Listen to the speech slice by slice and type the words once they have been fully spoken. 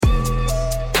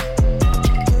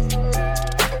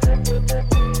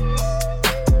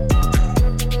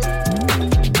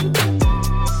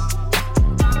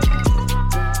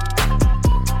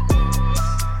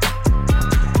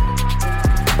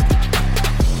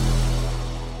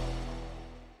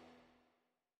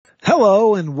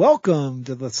Hello and welcome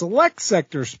to the Select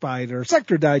Sector Spider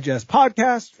Sector Digest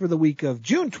podcast for the week of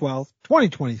June 12th,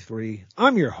 2023.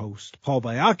 I'm your host, Paul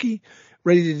Bayaki,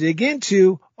 ready to dig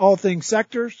into all things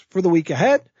sectors for the week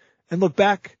ahead and look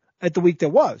back at the week that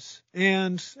was.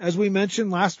 And as we mentioned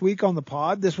last week on the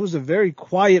pod, this was a very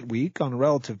quiet week on a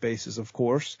relative basis, of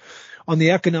course, on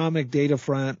the economic data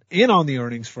front and on the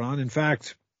earnings front. In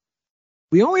fact,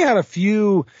 we only had a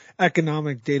few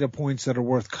economic data points that are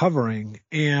worth covering,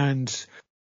 and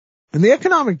the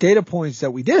economic data points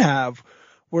that we did have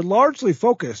were largely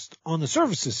focused on the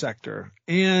services sector,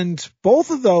 and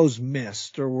both of those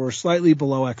missed or were slightly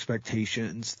below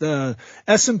expectations. The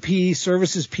S&P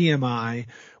Services PMI,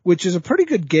 which is a pretty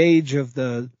good gauge of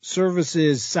the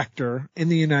services sector in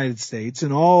the United States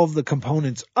and all of the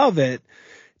components of it,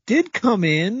 did come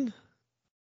in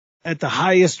at the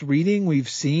highest reading we've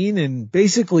seen in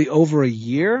basically over a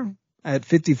year at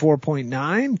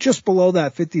 54.9, just below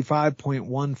that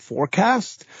 55.1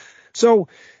 forecast. So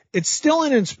it's still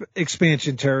in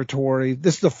expansion territory.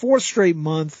 This is the fourth straight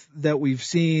month that we've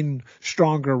seen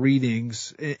stronger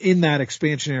readings in that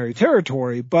expansionary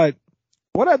territory. But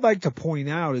what I'd like to point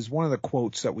out is one of the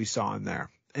quotes that we saw in there.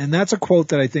 And that's a quote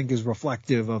that I think is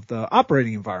reflective of the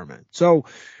operating environment. So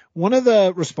one of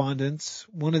the respondents,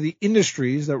 one of the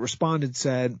industries that responded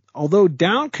said, although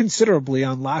down considerably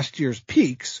on last year's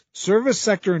peaks, service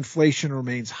sector inflation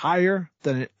remains higher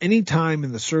than at any time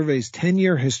in the survey's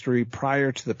 10-year history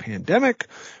prior to the pandemic,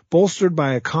 bolstered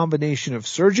by a combination of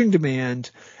surging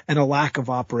demand and a lack of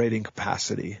operating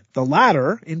capacity. The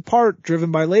latter, in part,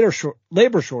 driven by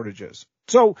labor shortages.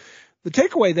 So the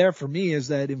takeaway there for me is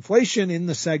that inflation in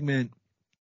the segment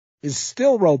is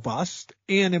still robust,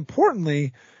 and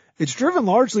importantly, it's driven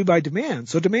largely by demand.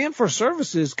 So demand for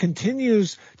services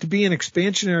continues to be in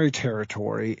expansionary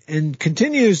territory and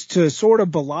continues to sort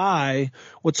of belie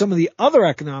what some of the other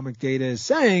economic data is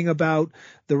saying about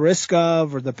the risk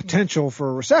of or the potential for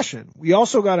a recession. We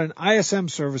also got an ISM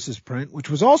services print, which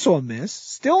was also a miss,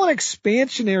 still in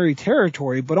expansionary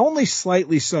territory, but only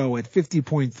slightly so at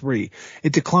 50.3.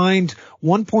 It declined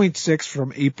 1.6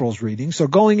 from April's reading, so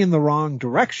going in the wrong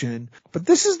direction. But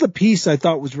this is the piece I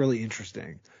thought was really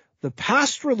interesting. The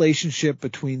past relationship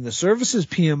between the services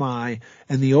PMI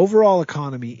and the overall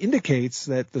economy indicates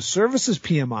that the services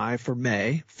PMI for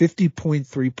May,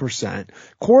 50.3%,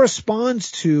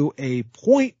 corresponds to a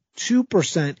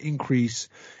 0.2% increase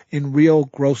in real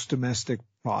gross domestic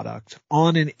product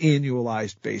on an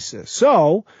annualized basis.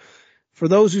 So, for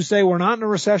those who say we're not in a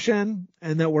recession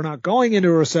and that we're not going into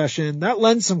a recession, that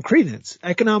lends some credence.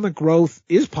 Economic growth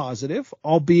is positive,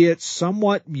 albeit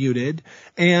somewhat muted,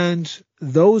 and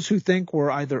those who think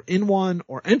we're either in one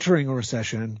or entering a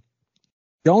recession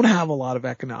don't have a lot of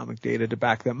economic data to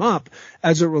back them up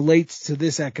as it relates to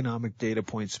this economic data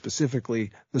point, specifically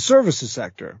the services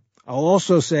sector. I'll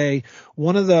also say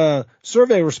one of the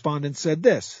survey respondents said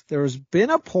this: there has been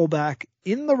a pullback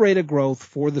in the rate of growth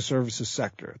for the services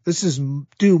sector. This is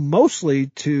due mostly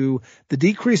to the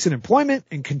decrease in employment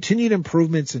and continued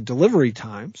improvements in delivery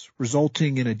times,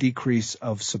 resulting in a decrease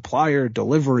of supplier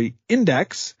delivery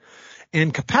index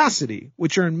and capacity,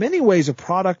 which are in many ways a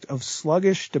product of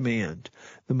sluggish demand.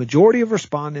 The majority of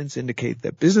respondents indicate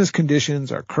that business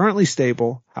conditions are currently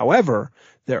stable. However,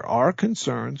 there are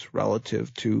concerns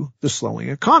relative to the slowing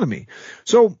economy.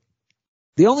 So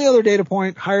the only other data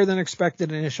point higher than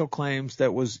expected initial claims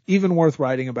that was even worth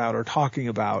writing about or talking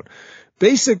about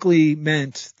basically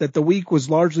meant that the week was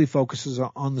largely focuses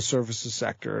on the services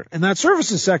sector. And that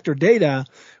services sector data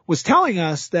was telling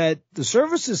us that the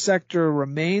services sector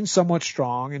remains somewhat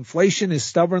strong. Inflation is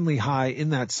stubbornly high in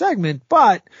that segment,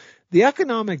 but the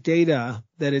economic data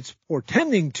that it's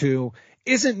portending to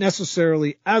isn't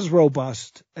necessarily as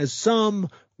robust as some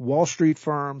Wall Street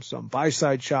firms, some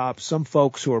buy-side shops, some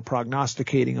folks who are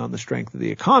prognosticating on the strength of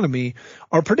the economy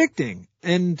are predicting.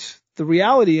 And the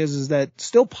reality is that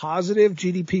still positive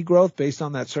GDP growth based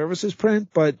on that services print,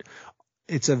 but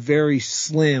it's a very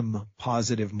slim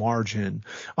positive margin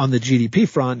on the GDP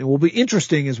front. It will be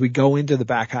interesting as we go into the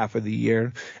back half of the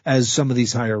year, as some of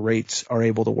these higher rates are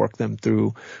able to work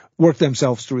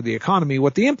themselves through the economy,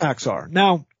 what the impacts are.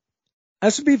 Now,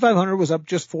 S&P 500 was up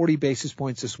just 40 basis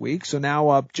points this week, so now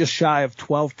up just shy of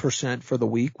 12% for the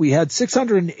week. We had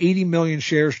 680 million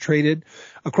shares traded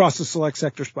across the Select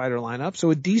Sector Spider lineup, so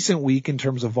a decent week in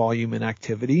terms of volume and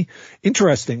activity.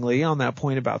 Interestingly, on that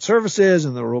point about services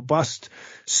and the robust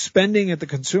spending at the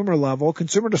consumer level,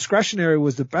 consumer discretionary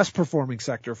was the best performing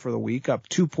sector for the week, up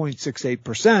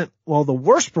 2.68%, while the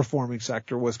worst performing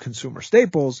sector was consumer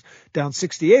staples, down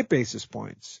 68 basis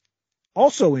points.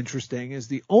 also interesting is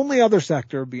the only other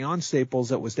sector beyond staples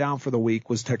that was down for the week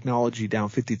was technology, down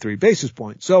 53 basis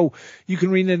points. So you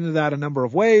can read into that a number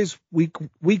of ways. Week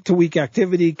to week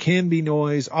activity can be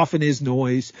noise, often is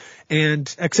noise. And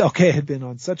XLK had been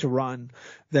on such a run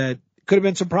that could have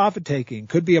been some profit taking,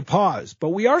 could be a pause, but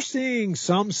we are seeing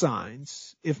some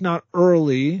signs, if not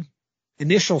early,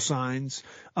 initial signs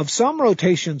of some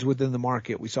rotations within the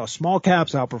market. We saw small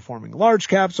caps outperforming large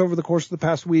caps over the course of the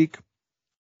past week.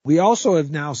 We also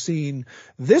have now seen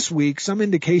this week some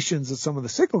indications that some of the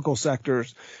cyclical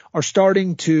sectors are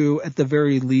starting to, at the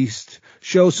very least,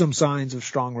 show some signs of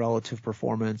strong relative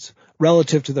performance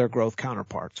relative to their growth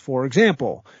counterparts. For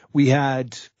example, we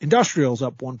had industrials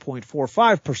up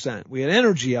 1.45%. We had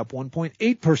energy up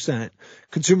 1.8%.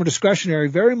 Consumer discretionary,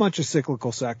 very much a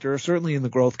cyclical sector, certainly in the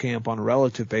growth camp on a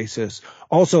relative basis,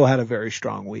 also had a very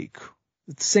strong week.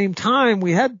 At the same time,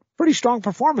 we had pretty strong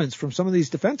performance from some of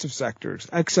these defensive sectors.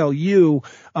 XLU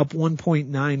up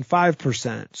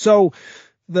 1.95%. So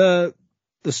the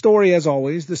story, as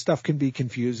always, this stuff can be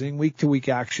confusing. Week to week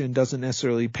action doesn't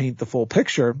necessarily paint the full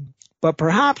picture, but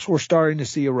perhaps we're starting to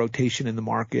see a rotation in the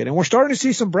market, and we're starting to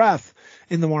see some breadth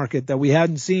in the market that we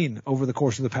hadn't seen over the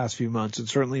course of the past few months, and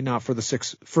certainly not for the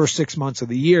first 6 months of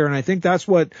the year. And I think that's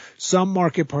what some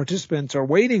market participants are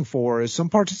waiting for, is some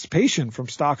participation from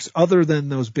stocks other than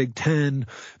those big 10,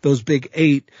 those big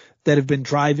 8 that have been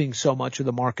driving so much of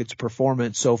the market's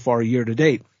performance so far year to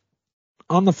date.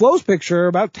 On the flows picture,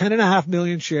 about 10.5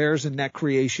 million shares in net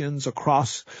creations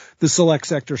across the select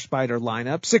sector SPDR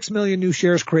lineup. 6 million new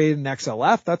shares created in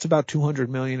XLF. That's about 200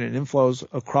 million in inflows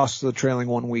across the trailing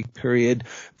 1 week period.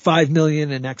 5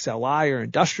 million in XLI or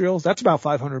industrials. That's about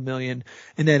 500 million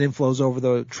in net inflows over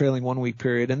the trailing 1 week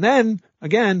period. And then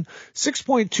again,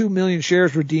 6.2 million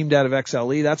shares redeemed out of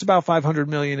XLE. That's about 500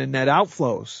 million in net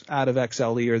outflows out of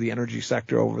XLE or the energy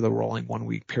sector over the rolling 1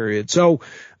 week period. So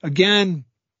again,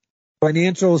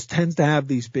 financials tends to have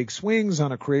these big swings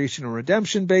on a creation and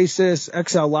redemption basis.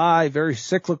 XLI, very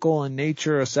cyclical in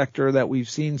nature, a sector that we've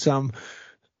seen some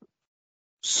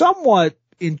somewhat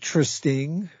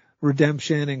interesting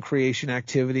redemption and creation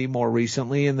activity more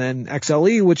recently. And then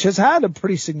XLE, which has had a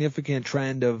pretty significant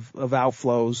trend of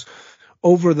outflows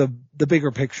over the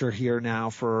bigger picture here now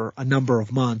for a number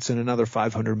of months, and another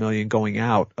 500 million going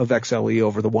out of XLE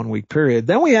over the 1 week period.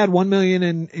 Then we had 1 million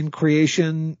in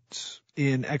creations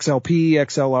in XLP,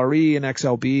 XLRE, and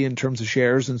XLB in terms of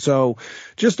shares. And so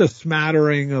just a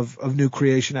smattering of new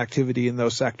creation activity in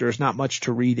those sectors, not much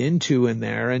to read into in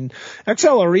there. And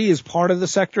XLRE is part of the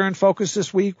sector in focus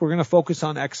this week. We're going to focus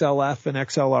on XLF and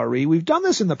XLRE. We've done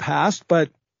this in the past, but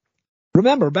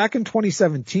remember, back in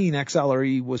 2017,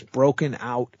 XLRE was broken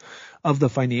out of the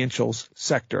financials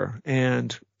sector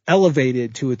and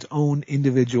elevated to its own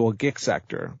individual GIC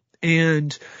sector.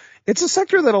 And it's a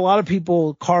sector that a lot of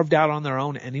people carved out on their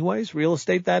own anyways. Real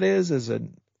estate, that is, as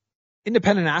an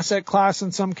independent asset class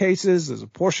in some cases, as a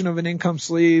portion of an income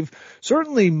sleeve.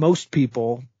 Certainly most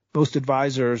people, most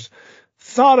advisors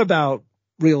thought about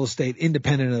real estate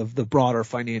independent of the broader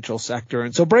financial sector.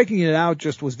 And so breaking it out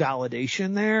just was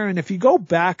validation there. And if you go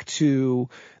back to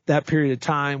that period of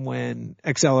time when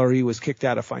XLRE was kicked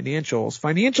out of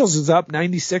financials is up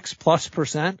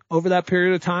 96+% over that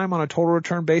period of time on a total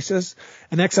return basis.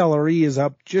 And XLRE is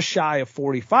up just shy of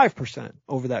 45%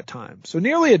 over that time. So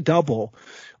nearly a double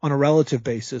on a relative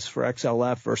basis for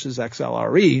XLF versus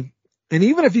XLRE. And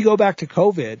even if you go back to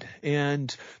COVID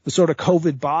and the sort of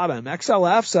COVID bottom,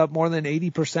 XLF's up more than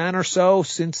 80% or so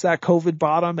since that COVID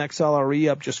bottom, XLRE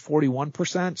up just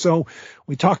 41%. So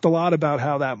we talked a lot about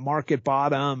how that market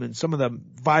bottom and some of the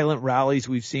violent rallies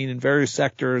we've seen in various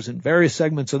sectors and various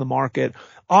segments of the market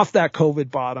off that COVID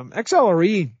bottom.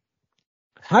 XLRE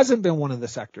hasn't been one of the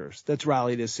sectors that's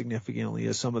rallied as significantly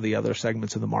as some of the other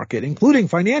segments of the market, including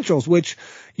financials, which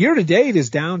year to date is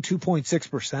down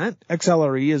 2.6%.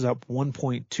 XLRE is up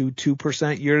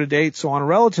 1.22% year to date. So on a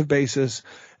relative basis,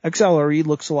 XLRE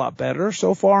looks a lot better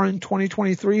so far in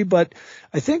 2023. But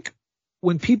I think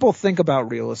when people think about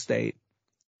real estate,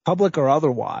 public or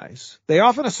otherwise, they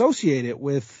often associate it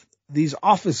with these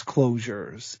office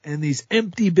closures and these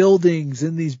empty buildings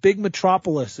and these big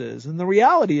metropolises. And the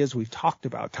reality is, we've talked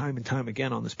about time and time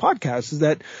again on this podcast, is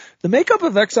that the makeup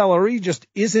of XLRE just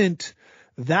isn't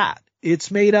that.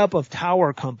 It's made up of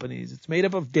tower companies. It's made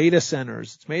up of data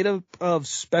centers. It's made up of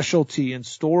specialty and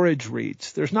storage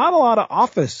REITs. There's not a lot of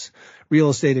office real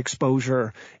estate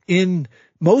exposure in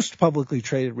most publicly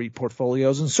traded REIT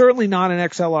portfolios, and certainly not in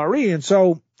XLRE. And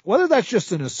so whether that's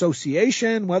just an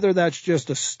association, whether that's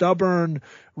just a stubborn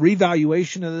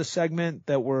revaluation of the segment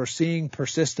that we're seeing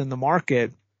persist in the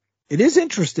market, it is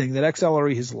interesting that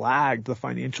XLRE has lagged the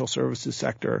financial services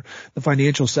sector, the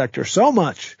financial sector so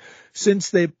much since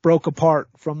they broke apart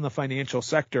from the financial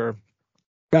sector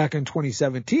back in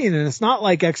 2017. And it's not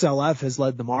like XLF has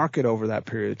led the market over that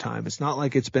period of time. It's not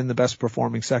like it's been the best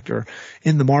performing sector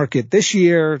in the market this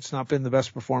year. It's not been the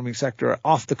best performing sector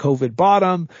off the COVID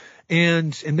bottom.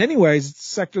 And in many ways, it's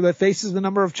a sector that faces a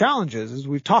number of challenges, as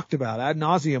we've talked about ad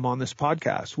nauseum on this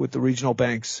podcast with the regional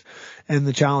banks and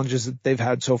the challenges that they've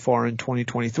had so far in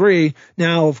 2023.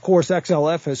 Now, of course,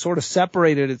 XLF has sort of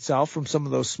separated itself from some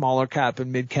of those smaller cap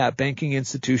and mid cap banking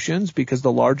institutions because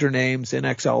the larger names in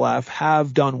XLF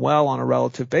have done well on a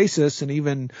relative basis. And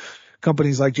even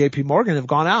companies like JP Morgan have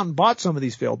gone out and bought some of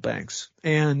these failed banks.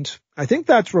 And I think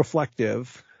that's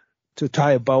reflective, to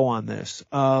tie a bow on this,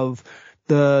 of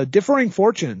the differing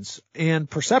fortunes and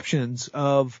perceptions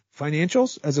of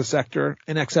financials as a sector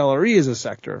and XLRE as a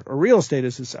sector, or real estate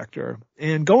as a sector.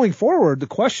 And going forward, the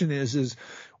question is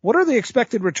what are the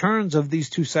expected returns of these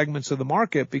two segments of the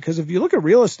market? Because if you look at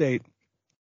real estate,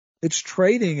 it's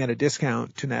trading at a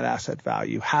discount to net asset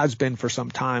value, has been for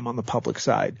some time on the public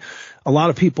side. A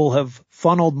lot of people have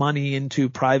funneled money into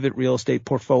private real estate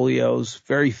portfolios,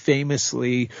 very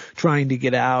famously trying to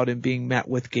get out and being met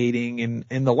with gating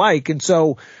and the like. And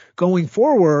so going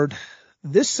forward,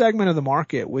 this segment of the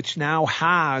market, which now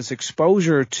has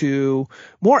exposure to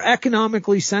more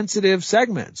economically sensitive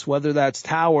segments, whether that's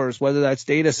towers, whether that's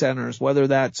data centers, whether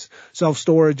that's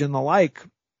self-storage and the like,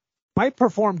 might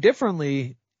perform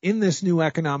differently in this new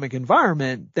economic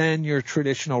environment than your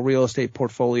traditional real estate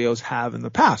portfolios have in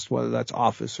the past, whether that's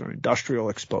office or industrial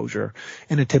exposure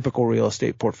in a typical real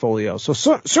estate portfolio. So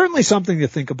certainly something to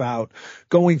think about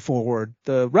going forward,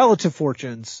 the relative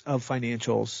fortunes of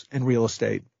financials and real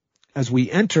estate as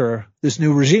we enter this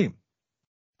new regime.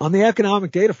 On the economic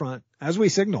data front, as we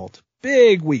signaled,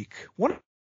 big week, one of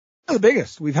the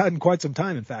biggest we've had in quite some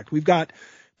time. In fact, we've got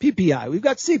PPI, we've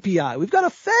got CPI, we've got a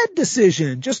Fed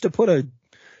decision, just to put a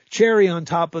cherry on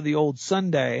top of the old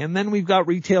sundae. And then we've got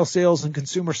retail sales and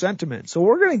consumer sentiment. So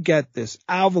we're going to get this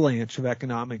avalanche of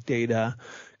economic data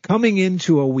coming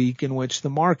into a week in which the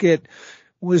market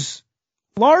was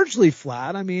largely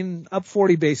flat. I mean, up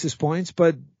 40 basis points,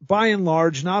 but by and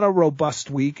large, not a robust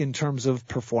week in terms of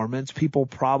performance. People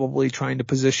probably trying to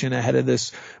position ahead of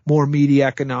this more meaty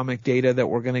economic data that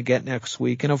we're going to get next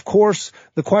week. And of course,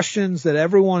 the questions that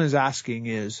everyone is asking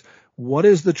is, what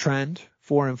is the trend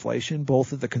for inflation,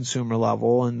 both at the consumer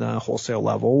level and the wholesale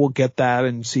level? We'll get that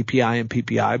in CPI and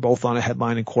PPI, both on a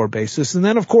headline and core basis. And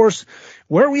then, of course,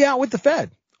 where are we at with the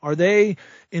Fed? Are they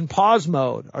in pause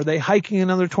mode? Are they hiking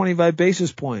another 25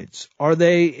 basis points? Are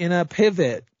they in a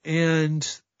pivot? And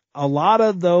a lot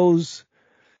of those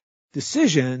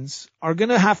decisions are going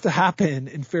to have to happen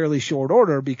in fairly short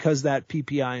order because that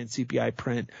PPI and CPI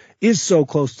print is so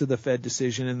close to the Fed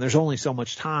decision, and there's only so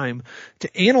much time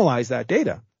to analyze that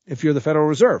data if you're the Federal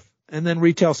Reserve. And then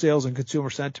retail sales and consumer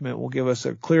sentiment will give us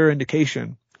a clear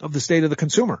indication of the state of the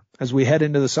consumer as we head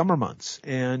into the summer months.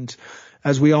 And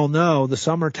as we all know, the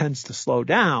summer tends to slow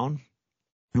down,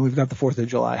 and we've got the 4th of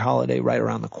July holiday right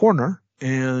around the corner.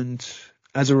 And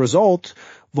as a result,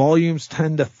 volumes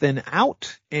tend to thin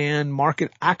out, and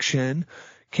market action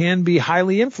can be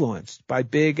highly influenced by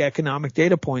big economic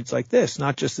data points like this,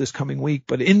 not just this coming week,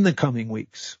 but in the coming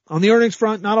weeks. On the earnings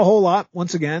front, not a whole lot.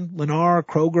 Once again, Lennar,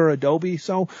 Kroger, Adobe.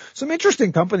 So some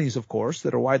interesting companies, of course,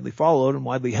 that are widely followed and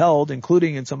widely held,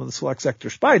 including in some of the select sector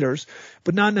spiders,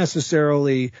 but not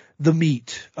necessarily the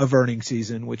meat of earnings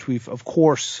season, which we've, of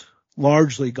course,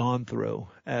 largely gone through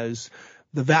as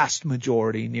the vast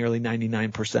majority, nearly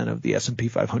 99% of the S&P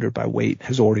 500 by weight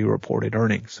has already reported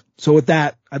earnings. So with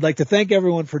that, I'd like to thank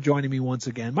everyone for joining me once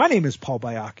again. My name is Paul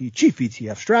Bayaki, Chief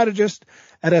ETF Strategist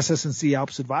at SS&C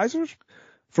Alps Advisors.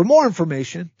 For more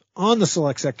information on the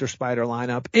Select Sector Spider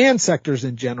lineup and sectors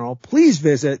in general, please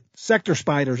visit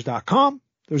sectorspiders.com.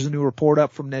 There's a new report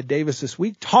up from Ned Davis this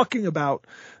week talking about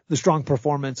the strong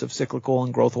performance of cyclical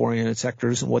and growth-oriented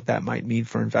sectors and what that might mean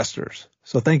for investors.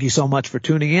 So thank you so much for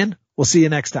tuning in. We'll see you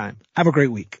next time. Have a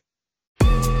great week.